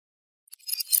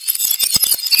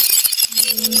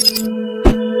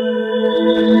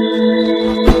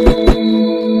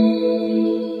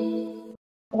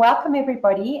welcome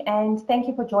everybody, and thank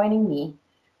you for joining me.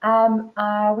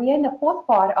 We're in the fourth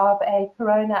part of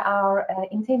our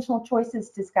intentional choices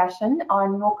discussion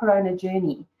on your Corona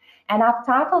journey. And I've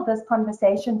titled this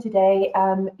conversation today,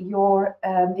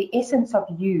 the essence of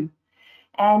you.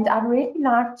 And I'd really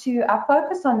like to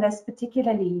focus on this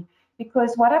particularly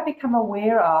because what I've become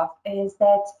aware of is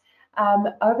that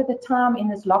over the time in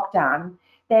this lockdown,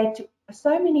 that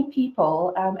so many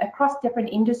people across different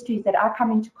industries that I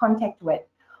come into contact with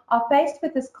are faced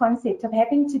with this concept of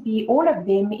having to be all of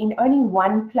them in only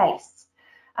one place.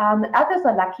 Others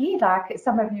are lucky, like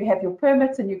some of you have your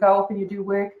permits and you go off and you do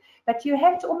work, but you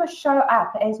have to almost show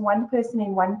up as one person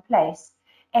in one place.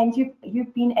 And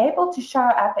you've been able to show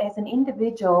up as an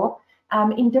individual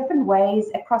in different ways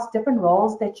across different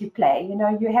roles that you play. You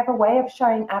know, you have a way of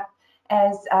showing up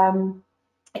as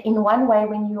in one way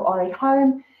when you are at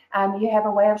home. You have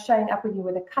a way of showing up when you're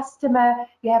with a customer.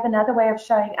 You have another way of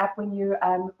showing up when you're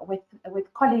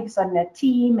with colleagues on a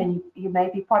team, and you may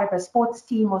be part of a sports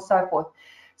team or so forth.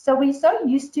 So we're so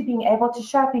used to being able to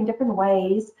show up in different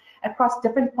ways across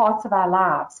different parts of our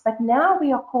lives. But now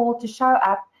we are called to show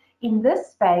up in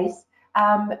this space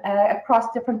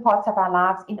across different parts of our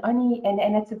lives and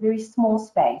it's a very small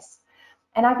space.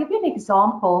 And I'll give you an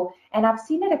example, and I've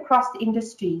seen it across the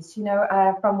industries, you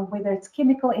know, from whether it's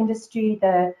chemical industry,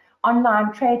 the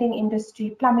online trading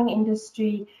industry, plumbing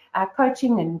industry,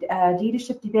 coaching and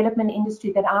leadership development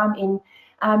industry that I'm in.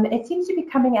 It seems to be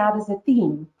coming out as a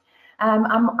theme. I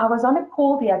was on a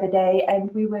call the other day,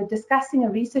 and we were discussing a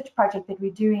research project that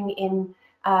we're doing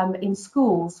in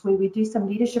schools, where we do some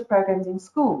leadership programs in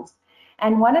schools.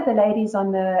 And one of the ladies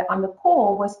on the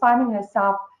call was finding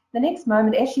herself, the next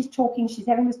moment, as she's talking, she's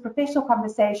having this professional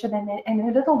conversation, and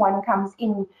her little one comes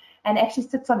in and actually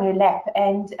sits on her lap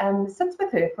and sits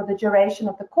with her for the duration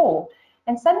of the call.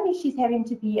 And suddenly she's having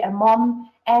to be a mom,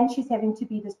 and she's having to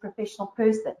be this professional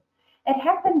person. It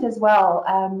happened as well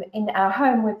in our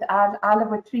home. I live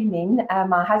with three men,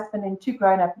 my husband and two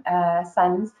grown-up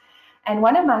sons. And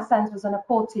one of my sons was on a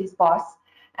call to his boss.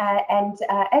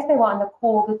 As they were on the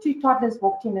call, the two toddlers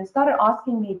walked in and started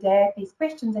asking their dad these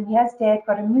questions. And here's dad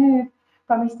got to move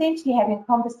from essentially having a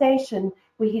conversation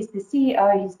where he's the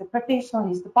CEO, he's the professional,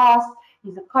 he's the boss,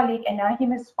 he's a colleague, and now he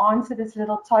must answer this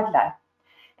little toddler.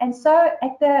 And so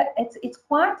it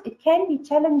can be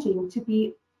challenging to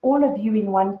be all of you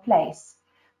in one place.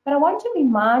 But I want to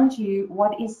remind you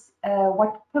what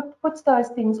puts those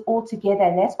things all together.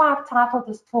 And that's why I've titled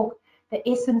this talk, The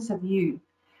Essence of You.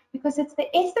 Because it's the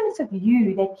essence of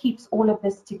you that keeps all of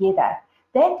this together.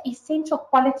 That essential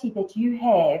quality that you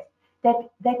have,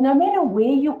 that no matter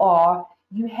where you are,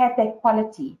 you have that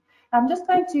quality. I'm just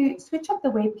going to switch off the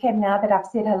webcam now that I've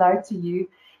said hello to you.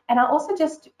 And I also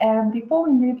just, before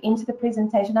we move into the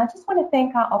presentation, I just want to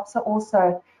thank our IOPSA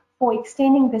also for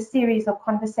extending this series of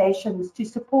conversations to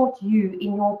support you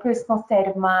in your personal state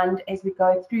of mind as we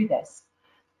go through this.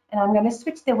 And I'm going to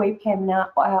switch the webcam now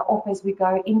off as we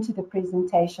go into the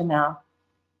presentation now.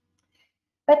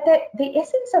 But the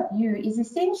essence of you is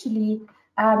essentially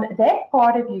that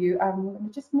part of you. Let me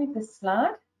just move this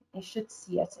slide. You should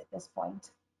see it at this point.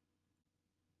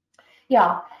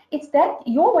 Yeah, it's that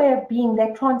your way of being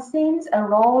that transcends a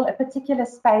role, a particular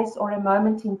space, or a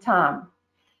moment in time.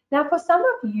 Now, for some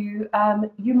of you,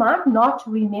 you might not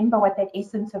remember what that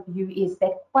essence of you is,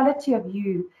 that quality of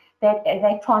you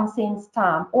that transcends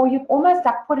time, or you've almost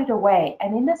like put it away.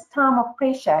 And in this time of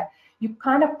pressure, you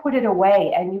kind of put it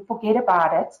away and you forget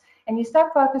about it, and you so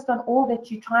focused on all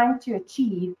that you're trying to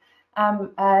achieve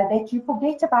that you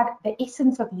forget about the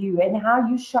essence of you and how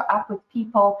you show up with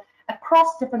people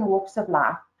across different walks of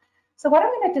life. So what I'm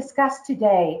going to discuss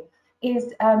today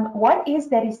is what is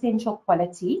that essential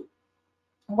quality?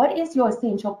 What is your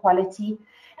essential quality?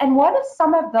 And what are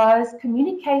some of those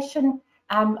communication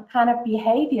kind of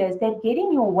behaviors that get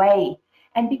in your way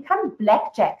and become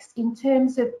blackjacks in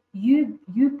terms of you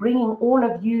bringing all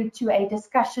of you to a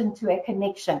discussion, to a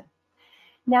connection?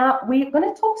 Now, we're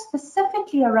going to talk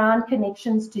specifically around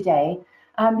connections today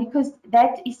because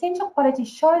that essential quality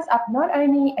shows up not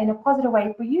only in a positive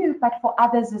way for you, but for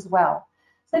others as well.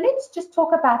 So let's just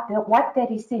talk about what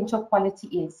that essential quality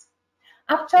is.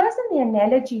 I've chosen the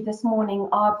analogy this morning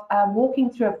of walking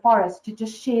through a forest to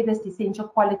just share this essential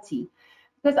quality.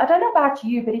 Because I don't know about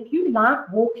you, but if you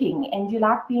like walking and you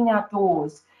like being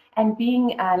outdoors and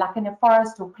being like in a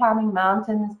forest or climbing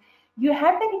mountains, you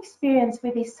have that experience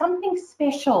where there's something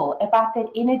special about that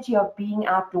energy of being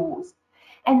outdoors.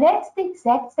 And that's the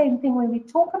exact same thing when we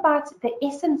talk about the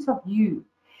essence of you.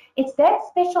 It's that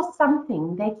special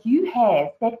something that you have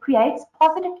that creates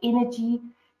positive energy,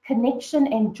 connection,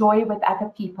 and joy with other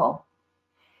people.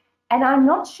 And I'm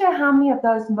not sure how many of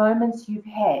those moments you've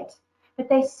had, but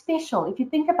they're special. If you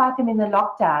think about them in the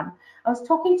lockdown, I was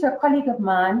talking to a colleague of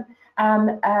mine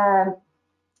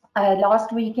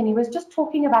last week, and he was just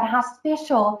talking about how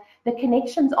special the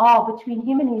connections are between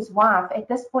him and his wife at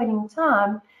this point in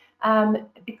time,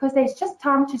 because there's just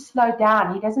time to slow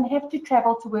down. He doesn't have to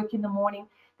travel to work in the morning.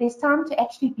 There's time to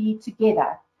actually be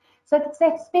together. So it's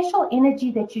that special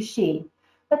energy that you share.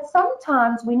 But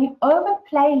sometimes when you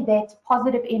overplay that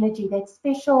positive energy, that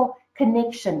special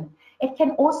connection, it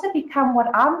can also become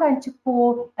what I'm going to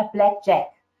call a blackjack.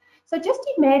 So just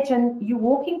imagine you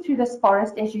walking through this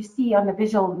forest as you see on the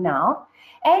visual now,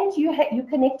 and you're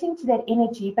connecting to that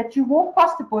energy, but you walk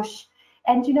past the bush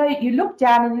and you look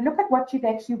down and you look at what you've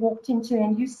actually walked into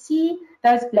and you see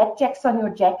those blackjacks on your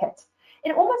jacket.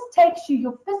 It almost takes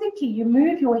you physically, you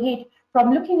move your head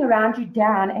from looking around you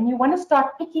down, and you want to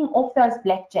start picking off those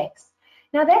blackjacks.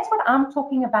 Now that's what I'm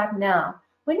talking about now.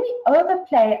 When we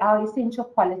overplay our essential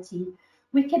quality,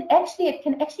 it can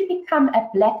actually become a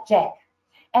blackjack,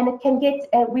 and it can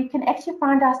we can actually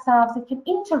find ourselves, it can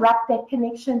interrupt that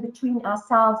connection between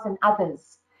ourselves and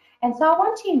others. And so I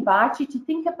want to invite you to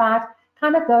think about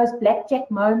kind of those blackjack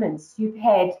moments you've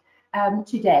had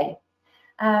today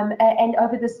and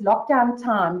over this lockdown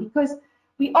time, because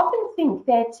we often think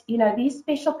that, these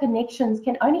special connections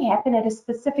can only happen at a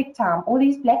specific time, or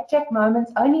these blackjack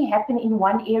moments only happen in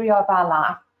one area of our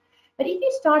life. But if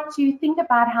you start to think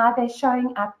about how they're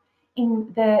showing up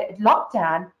in the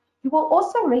lockdown, you will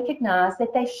also recognize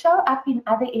that they show up in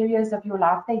other areas of your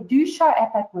life. They do show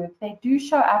up at work. They do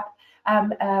show up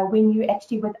when you're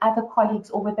actually with other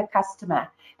colleagues or with a customer.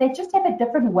 They just have a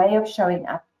different way of showing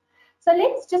up. So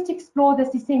let's just explore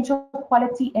this essential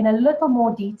quality in a little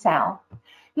more detail.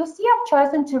 You'll see I've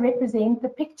chosen to represent the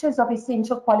pictures of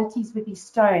essential qualities with these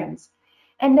stones.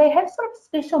 And they have sort of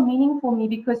special meaning for me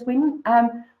because when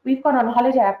we've gone on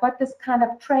holiday, I've got this kind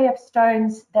of tray of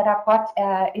stones that I've got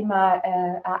in my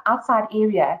outside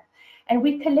area. And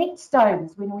we collect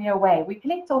stones when we're away. We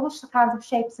collect all kinds of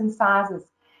shapes and sizes.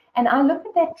 And I look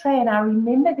at that tray and I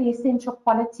remember the essential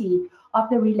quality of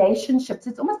the relationships.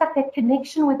 It's almost like that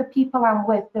connection with the people I'm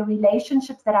with, the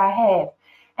relationships that I have.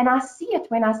 And I see it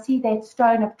when I see that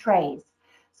stone of trays.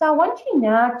 So I want you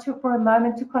now for a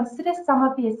moment to consider some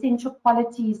of the essential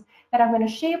qualities that I'm going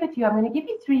to share with you. I'm going to give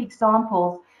you 3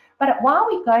 examples. But while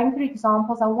we're going through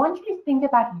examples, I want you to think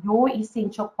about your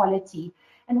essential quality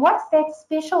and what's that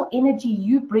special energy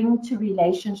you bring to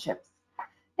relationships.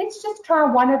 Let's just try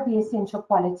one of the essential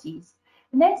qualities,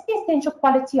 and that's the essential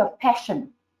quality of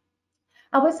passion.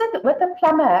 I was with a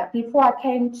plumber before I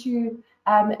came to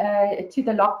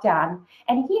the lockdown,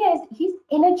 and he's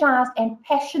energized and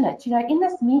passionate. In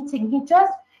this meeting,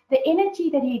 the energy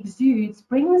that he exudes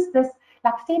brings this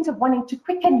like sense of wanting to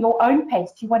quicken your own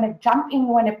pace. You want to jump in, you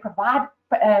want to provide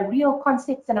real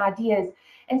concepts and ideas,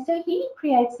 and so he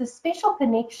creates this special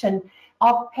connection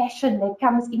of passion that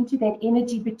comes into that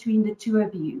energy between the two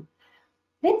of you.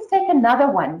 Let's take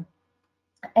another one,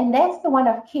 and that's the one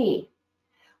of care.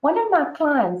 One of my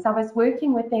clients, I was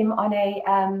working with them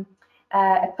on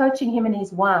coaching him and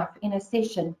his wife in a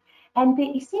session, and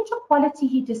the essential quality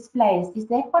he displays is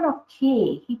that one of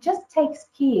care. He just takes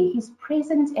care. He's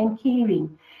present and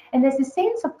caring, and there's a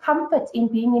sense of comfort in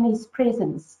being in his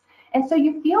presence. And so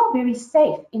you feel very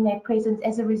safe in that presence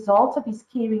as a result of his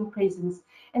caring presence.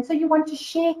 And so you want to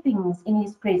share things in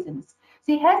his presence.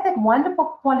 So he has that wonderful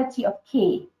quality of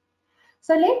care.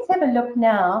 So let's have a look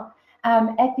now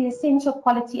at the essential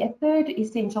quality, a third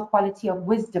essential quality of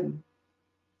wisdom.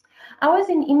 I was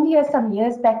in India some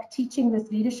years back teaching this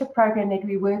leadership program that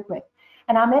we work with.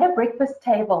 And I'm at a breakfast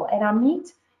table and I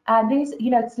meet,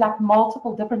 it's like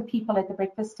multiple different people at the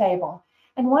breakfast table.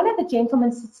 And one of the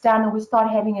gentlemen sits down and we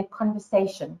start having a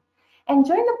conversation. And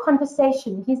during the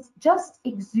conversation, he's just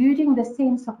exuding the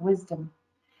sense of wisdom.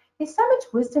 There's so much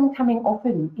wisdom coming off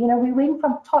him. We went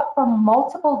from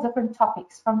multiple different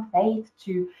topics, from faith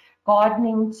to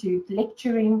gardening to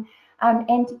lecturing,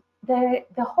 and the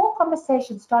whole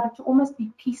conversation started to almost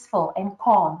be peaceful and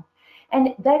calm.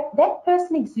 And that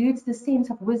person exudes the sense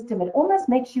of wisdom. It almost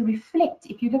makes you reflect.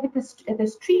 If you look at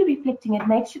this tree reflecting, it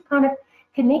makes you kind of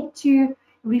connect to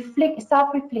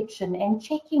self-reflection and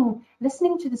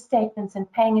listening to the statements and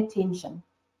paying attention.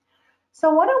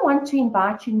 So what I want to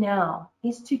invite you now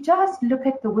is to just look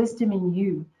at the wisdom in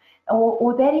you,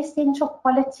 or that essential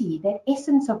quality, that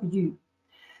essence of you.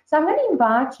 So I'm going to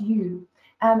invite you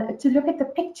to look at the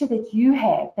picture that you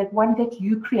have, that one that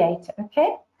you create,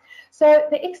 okay? So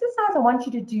the exercise I want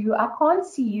you to do, I can't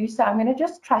see you, so I'm going to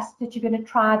just trust that you're going to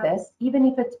try this, even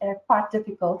if it's quite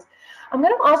difficult. I'm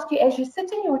going to ask you, as you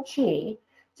sit in your chair,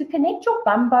 to connect your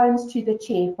bum bones to the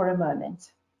chair for a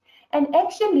moment. And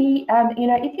actually,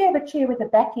 if you have a chair with a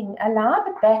backing, allow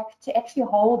the back to actually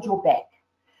hold your back.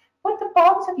 Put the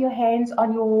palms of your hands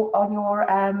on your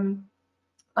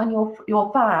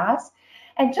thighs,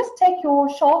 and just take your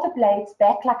shoulder blades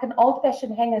back like an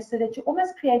old-fashioned hanger, so that you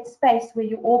almost create space where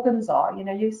your organs are.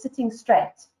 You're sitting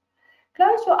straight.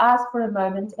 Close your eyes for a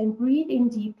moment and breathe in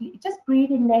deeply. Just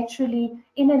breathe in naturally,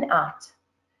 in and out.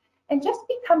 And just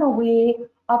become aware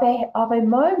of a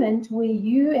moment where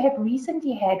you have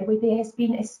recently had, where there has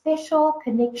been a special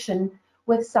connection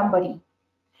with somebody.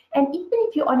 And even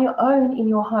if you're on your own in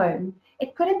your home,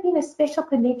 it could have been a special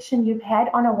connection you've had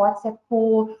on a WhatsApp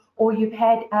call, or you've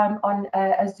had on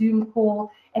a Zoom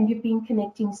call, and you've been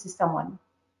connecting to someone.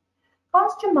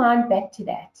 Cast your mind back to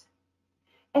that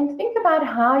and think about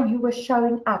how you were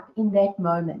showing up in that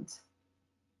moment.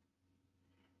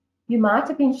 You might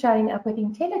have been showing up with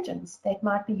intelligence. That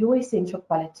might be your essential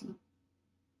quality.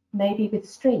 Maybe with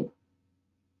strength,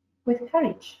 with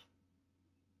courage,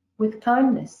 with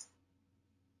kindness,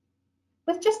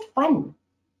 with just fun,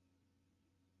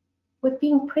 with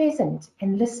being present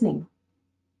and listening,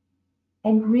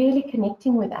 and really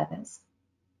connecting with others.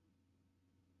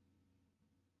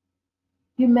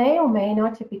 You may or may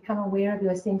not have become aware of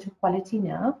your essential quality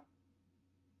now.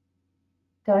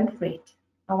 Don't fret.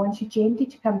 I want you gently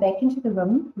to come back into the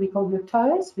room, wriggle your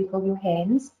toes, wriggle your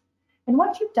hands. And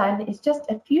what you've done is just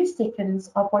a few seconds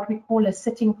of what we call a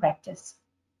sitting practice.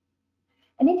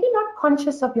 And if you're not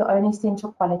conscious of your own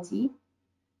essential quality,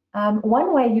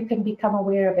 one way you can become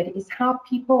aware of it is how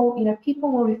people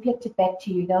will reflect it back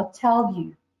to you. They'll tell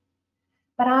you.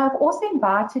 But I've also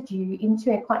invited you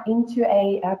into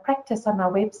a practice on my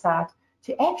website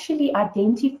to actually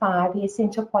identify the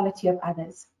essential quality of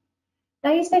others.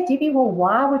 Now you say, Debbie, well,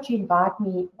 why would you invite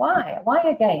me? Why? Why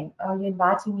again are you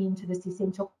inviting me into this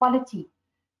essential quality?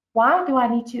 Why do I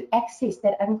need to access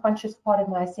that unconscious part of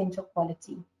my essential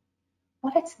quality?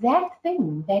 Well, it's that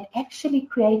thing that actually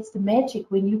creates the magic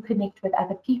when you connect with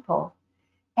other people.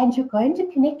 And you're going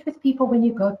to connect with people when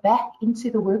you go back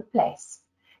into the workplace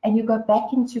and you go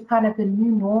back into kind of the new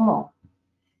normal.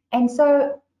 And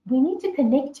so we need to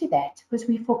connect to that, because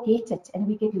we forget it and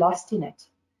we get lost in it.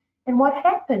 And what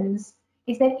happens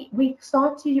is that we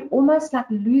start to almost like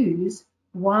lose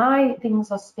why things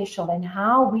are special and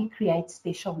how we create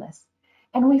specialness.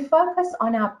 And we focus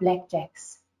on our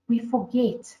blackjacks. We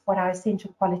forget what our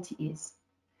essential quality is.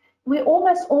 We're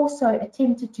almost also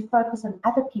tempted to focus on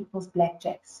other people's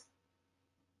blackjacks.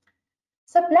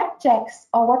 So blackjacks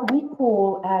are what we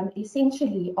call,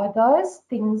 essentially, are those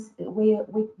things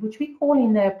which we call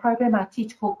in the program I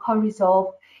teach called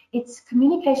co-resolve. It's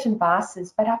communication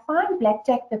biases, but I find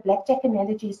the blackjack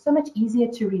analogy is so much easier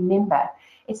to remember.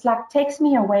 It's like takes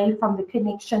me away from the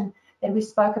connection that we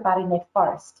spoke about in that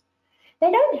forest.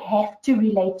 They don't have to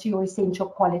relate to your essential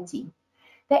quality.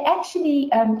 They actually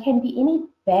can be any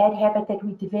bad habit that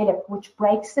we develop which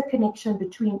breaks the connection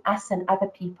between us and other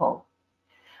people.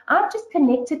 I've just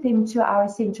connected them to our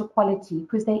essential quality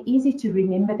because they're easy to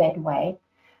remember that way.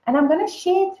 And I'm going to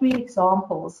share 3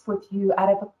 examples with you out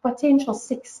of a potential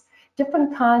 6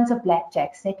 different kinds of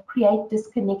blackjacks that create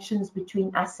disconnections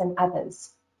between us and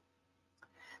others.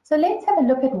 So let's have a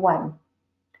look at one.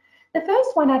 The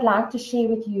first one I'd like to share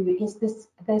with you is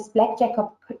this blackjack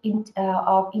of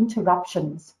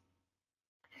interruptions.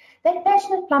 That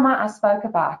passionate plumber I spoke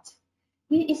about,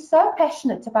 he is so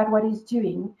passionate about what he's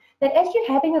doing that as you're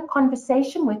having a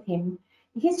conversation with him,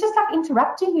 he's just like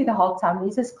interrupting you the whole time.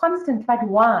 There's this constant, but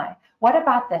why? What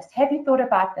about this? Have you thought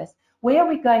about this? Where are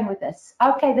we going with this?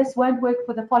 Okay, this won't work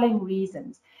for the following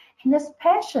reasons. And this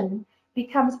passion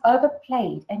becomes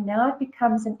overplayed, and now it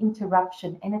becomes an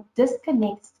interruption, and it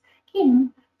disconnects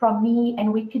him from me,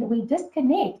 and we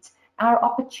disconnect our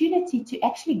opportunity to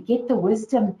actually get the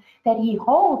wisdom that he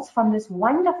holds from this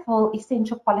wonderful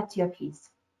essential quality of his.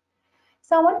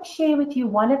 So I want to share with you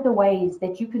one of the ways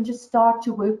that you can just start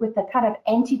to work with the kind of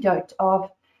antidote of,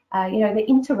 the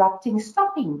interrupting,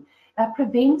 stopping,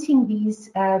 preventing these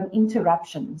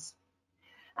interruptions,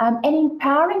 and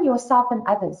empowering yourself and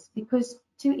others, because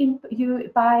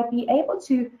by being able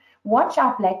to watch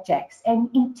our blackjacks and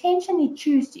intentionally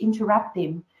choose to interrupt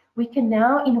them, we can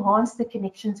now enhance the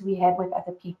connections we have with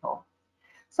other people.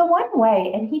 So one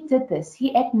way, and he did this,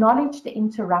 he acknowledged the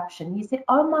interruption. He said,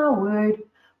 oh my word,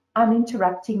 I'm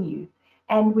interrupting you,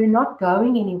 and we're not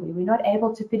going anywhere. We're not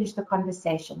able to finish the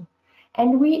conversation.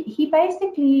 And he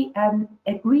basically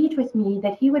agreed with me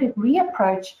that he would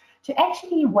reapproach to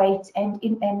actually wait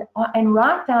and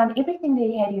write down everything that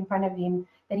he had in front of him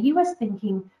that he was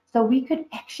thinking, so we could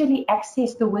actually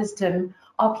access the wisdom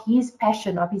of his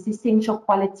passion, of his essential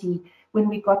quality when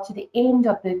we got to the end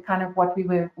of the kind of what we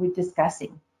were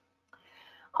discussing.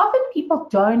 Often people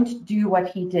don't do what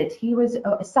he did. He was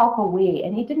self-aware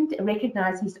and he didn't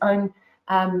recognize his own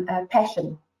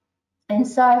passion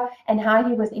and how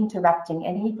he was interrupting,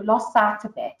 and he lost sight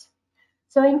of that.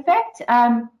 So in fact,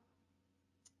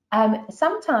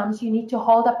 sometimes you need to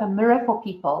hold up a mirror for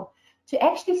people to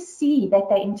actually see that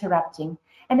they're interrupting.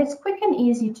 And it's quick and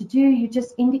easy to do. You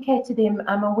just indicate to them,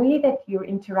 I'm aware that you're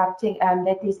interrupting,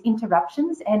 that there's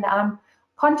interruptions, and I'm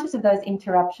conscious of those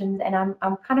interruptions, and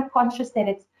I'm kind of conscious that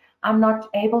I'm not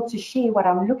able to share what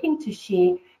I'm looking to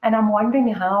share, and I'm wondering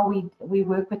how we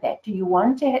work with that. Do you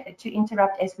want to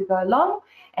interrupt as we go along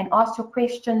and ask your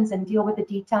questions and deal with the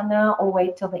detail now, or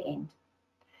wait till the end?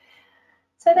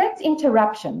 So that's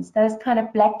interruptions, those kind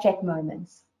of blackjack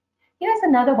moments. Here's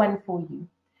another one for you.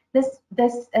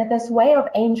 This way of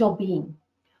angel being,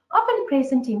 often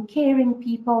present in caring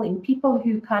people, in people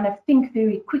who kind of think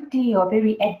very quickly or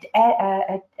very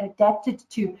adapted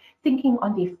to thinking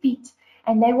on their feet,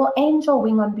 and they will angel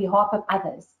wing on behalf of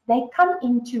others. They come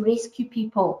in to rescue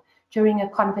people during a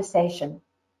conversation.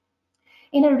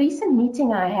 In a recent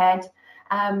meeting I had,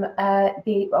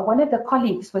 one of the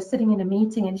colleagues was sitting in a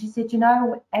meeting, and she said, you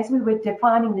know, as we were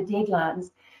defining the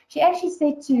deadlines, she actually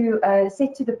said to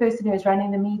the person who was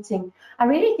running the meeting, I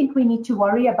really think we need to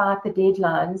worry about the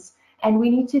deadlines, and we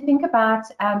need to think about,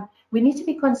 we need to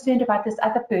be concerned about this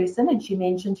other person. And she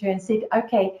mentioned her and said,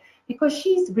 okay, because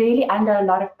she's really under a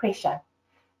lot of pressure.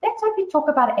 That's what we talk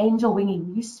about angel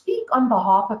winging. You speak on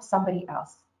behalf of somebody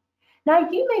else. Now,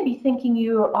 you may be thinking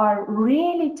you are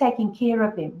really taking care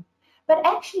of them, but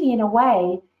actually, in a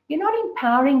way, you're not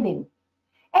empowering them.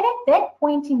 And at that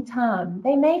point in time,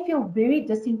 they may feel very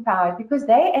disempowered because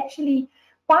they're actually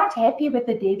quite happy with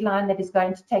the deadline that is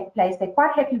going to take place. They're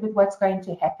quite happy with what's going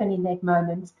to happen in that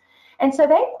moment. And so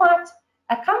they're quite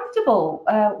comfortable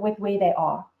with where they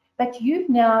are. But you've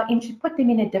now put them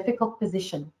in a difficult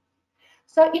position.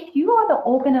 So if you are the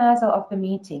organizer of the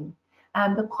meeting,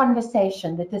 the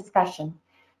conversation, the discussion,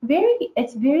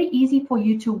 it's very easy for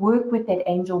you to work with that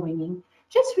angel winging.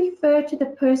 Just refer to the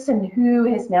person who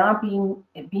has now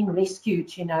been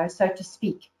rescued, you know, so to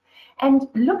speak, and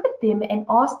look at them and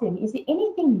ask them, is there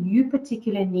anything you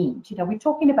particularly need? You know, we're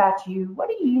talking about you. What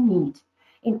do you need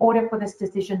in order for this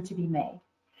decision to be made?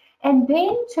 And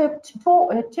then turn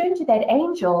to that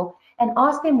angel and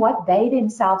ask them what they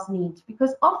themselves need,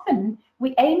 because often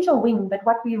we angel wing, but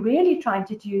what we're really trying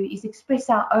to do is express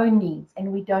our own needs,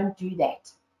 and we don't do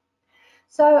that.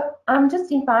 So I'm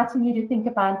just inviting you to think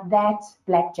about that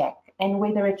blackjack and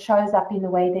whether it shows up in the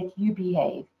way that you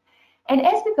behave. And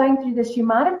as we're going through this, you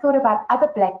might have thought about other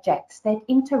blackjacks that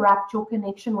interrupt your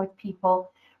connection with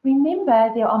people. Remember,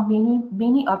 there are many,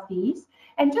 many of these,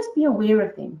 and just be aware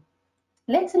of them.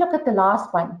 Let's look at the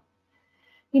last one.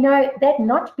 You know, that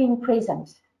not being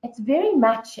present. It's very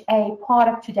much a part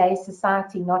of today's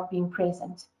society, not being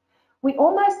present. We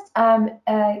almost,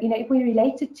 you know, if we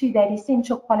relate it to that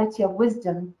essential quality of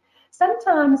wisdom,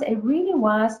 sometimes a really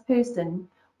wise person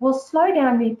will slow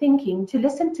down their thinking to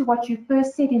listen to what you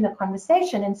first said in the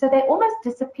conversation. And so they almost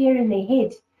disappear in their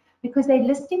head because they're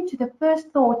listening to the first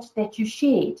thought that you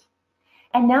shared.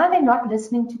 And now they're not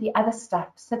listening to the other stuff.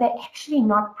 So they're actually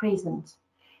not present.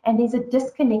 And there's a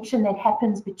disconnection that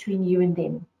happens between you and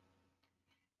them.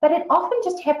 But it often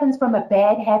just happens from a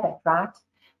bad habit, right?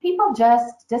 People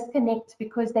just disconnect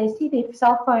because they see their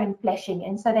cell phone flashing,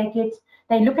 and so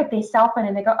they look at their cell phone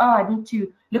and they go, oh, I need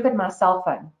to look at my cell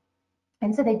phone.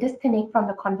 And so they disconnect from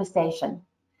the conversation.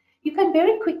 You can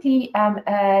very quickly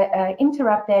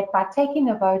interrupt that by taking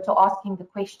a vote or asking a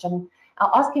question,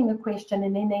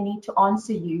 and then they need to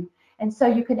answer you. And so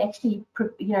you can actually,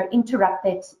 you know, interrupt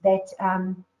that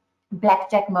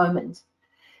blackjack moment.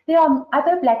 There are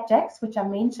other blackjacks which I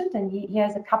mentioned, and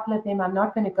here's a couple of them. I'm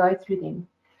not going to go through them.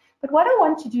 But what I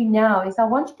want to do now is I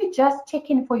want you to just check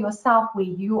in for yourself where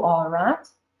you are, right?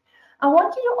 I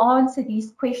want you to answer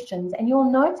these questions, and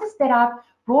you'll notice that I've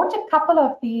brought a couple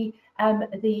of the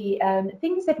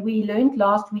things that we learned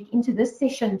last week into this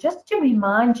session just to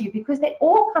remind you, because they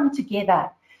all come together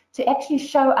to actually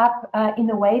show up in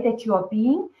the way that you are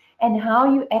being and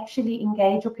how you actually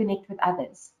engage or connect with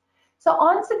others. So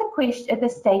answer the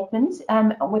statement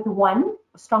with 1,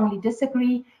 strongly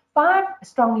disagree, 5,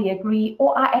 strongly agree,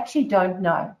 or I actually don't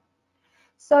know.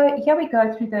 So here we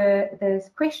go through the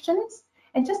questions,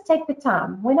 and just take the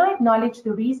time. When I acknowledge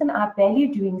the reason I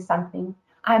value doing something,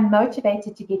 I'm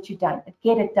motivated to get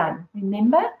it done.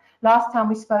 Remember, last time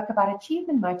we spoke about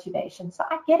achievement motivation. So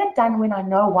I get it done when I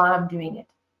know why I'm doing it.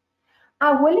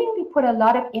 I willingly put a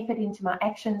lot of effort into my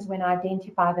actions when I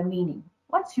identify the meaning.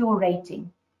 What's your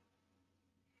rating?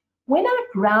 When I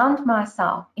ground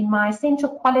myself in my essential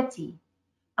quality,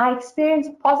 I experience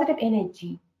positive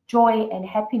energy, joy, and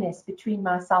happiness between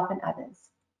myself and others.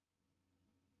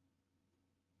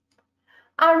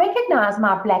 I recognize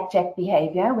my blackjack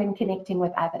behavior when connecting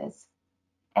with others.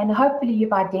 And hopefully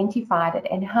you've identified it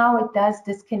and how it does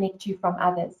disconnect you from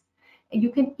others. You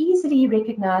can easily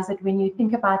recognize it when you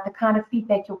think about the kind of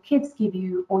feedback your kids give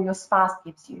you or your spouse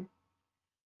gives you.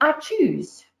 I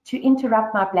choose to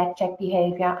interrupt my blackjack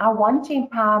behavior. I want to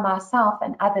empower myself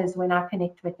and others when I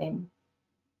connect with them.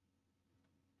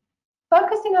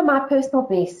 Focusing on my personal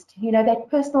best, that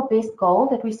personal best goal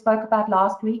that we spoke about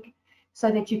last week,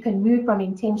 so that you can move from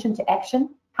intention to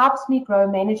action, helps me grow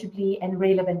manageably and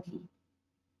relevantly.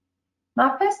 My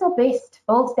personal best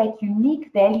builds that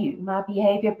unique value my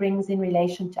behavior brings in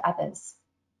relation to others.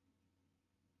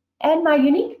 And my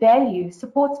unique value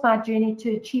supports my journey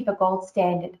to achieve a gold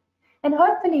standard. And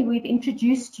hopefully we've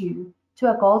introduced you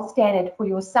to a gold standard for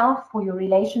yourself, for your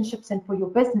relationships, and for your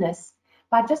business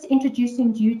by just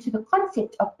introducing you to the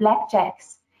concept of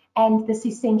blackjacks and this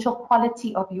essential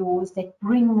quality of yours that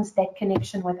brings that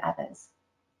connection with others.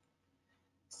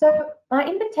 So my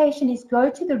invitation is go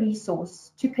to the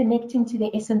resource to connecting to the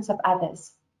essence of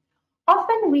others.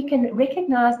 Often we can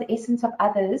recognize the essence of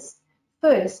others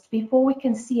first before we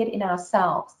can see it in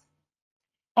ourselves.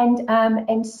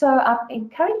 And so I'm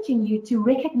encouraging you to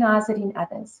recognize it in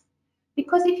others.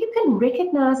 Because if you can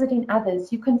recognize it in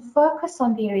others, you can focus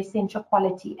on their essential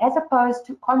quality as opposed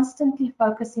to constantly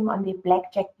focusing on their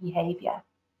blackjack behavior.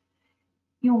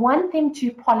 You want them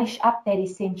to polish up that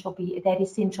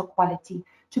essential quality,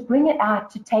 to bring it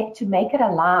out, to make it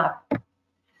alive.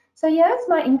 So here's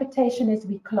my invitation as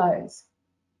we close,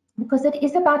 because it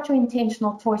is about your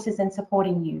intentional choices and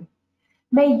supporting you.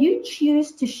 May you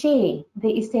choose to share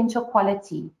the essential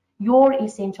quality, your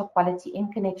essential quality in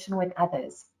connection with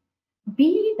others.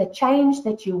 Be the change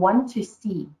that you want to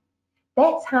see.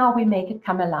 That's how we make it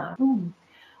come alive.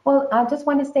 Well, I just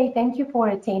want to say thank you for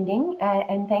attending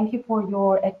and thank you for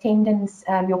your attendance,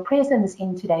 your presence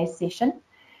in today's session.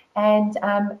 And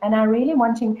I really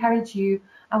want to encourage you.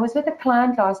 I was with a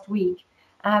client last week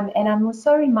and I'm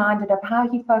so reminded of how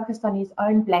he focused on his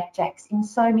own blackjacks in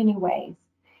so many ways.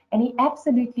 And he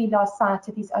absolutely lost sight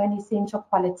of his own essential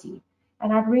quality.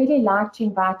 And I'd really like to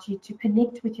invite you to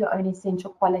connect with your own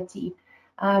essential quality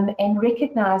and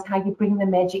recognize how you bring the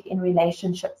magic in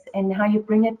relationships and how you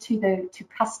bring it to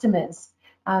customers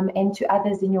and to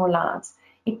others in your lives.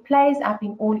 It plays up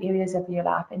in all areas of your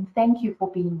life. And thank you for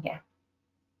being here.